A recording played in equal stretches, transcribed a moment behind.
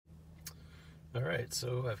Alright,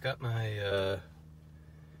 so I've got my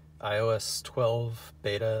iOS 12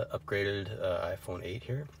 beta upgraded iPhone 8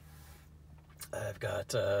 here. I've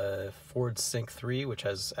got Ford Sync 3, which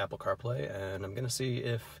has Apple CarPlay, and I'm going to see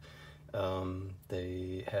if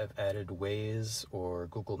they have added Waze or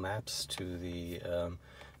Google Maps to the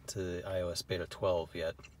iOS beta 12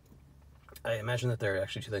 yet. I imagine that there are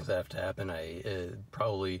actually two things that have to happen.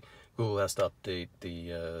 Probably Google has to update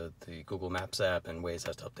the Google Maps app, and Waze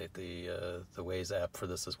has to update the Waze app for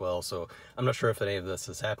this as well. So I'm not sure if any of this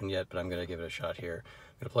has happened yet, but I'm going to give it a shot here.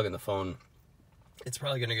 I'm going to plug in the phone. It's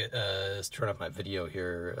probably going to get turn off my video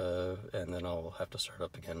here, and then I'll have to start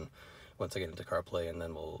up again once I get into CarPlay, and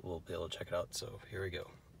then we'll be able to check it out. So here we go.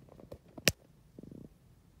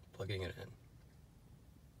 Plugging it in.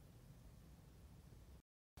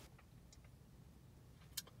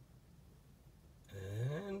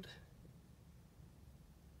 And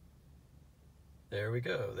there we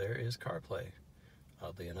go. There is CarPlay.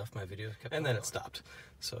 Oddly enough, my video kept and then it stopped.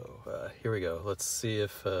 So here we go. Let's see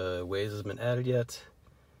if Waze has been added yet.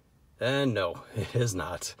 And no, it is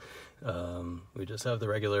not. We just have the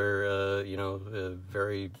regular,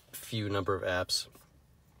 very few number of apps.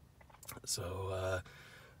 So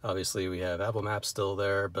obviously we have Apple Maps still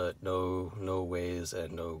there, but no Waze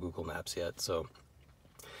and no Google Maps yet. So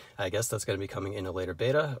I guess that's going to be coming in a later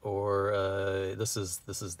beta, or this is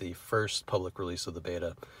the first public release of the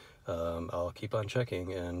beta. I'll keep on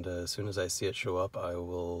checking, and as soon as I see it show up, I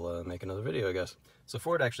will make another video, I guess. So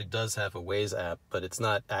Ford actually does have a Waze app, but it's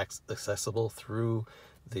not accessible through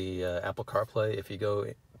the Apple CarPlay. If you go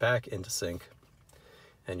back into Sync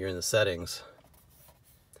and you're in the settings,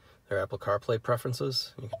 there are Apple CarPlay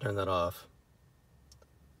preferences. You can turn that off.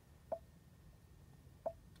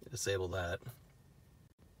 Disable that.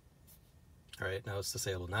 All right, now it's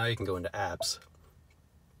disabled. Now you can go into apps.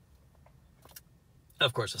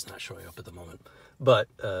 Of course, it's not showing up at the moment, but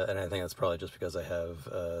and I think that's probably just because I have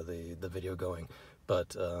the video going. But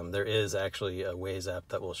there is actually a Waze app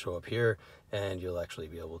that will show up here, and you'll actually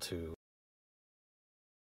be able to.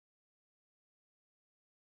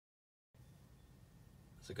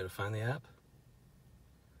 Is it going to find the app?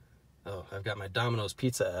 Oh, I've got my Domino's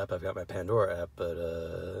Pizza app. I've got my Pandora app,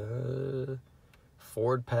 but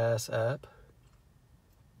Ford Pass app.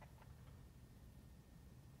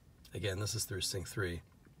 Again, this is through Sync 3.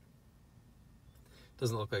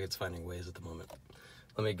 Doesn't look like it's finding Waze at the moment.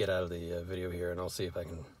 Let me get out of the video here, and I'll see if I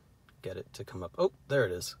can get it to come up. Oh, there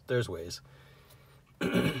it is. There's Waze.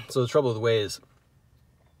 So the trouble with Waze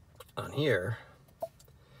on here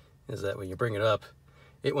is that when you bring it up,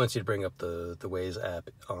 it wants you to bring up the Waze app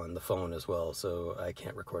on the phone as well, so I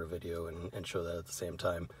can't record a video and show that at the same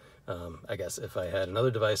time. I guess if I had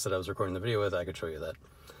another device that I was recording the video with, I could show you that.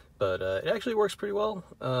 But it actually works pretty well.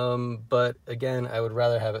 But again, I would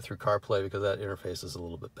rather have it through CarPlay because that interface is a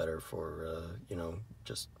little bit better for,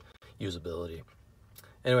 just usability.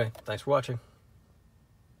 Anyway, thanks for watching.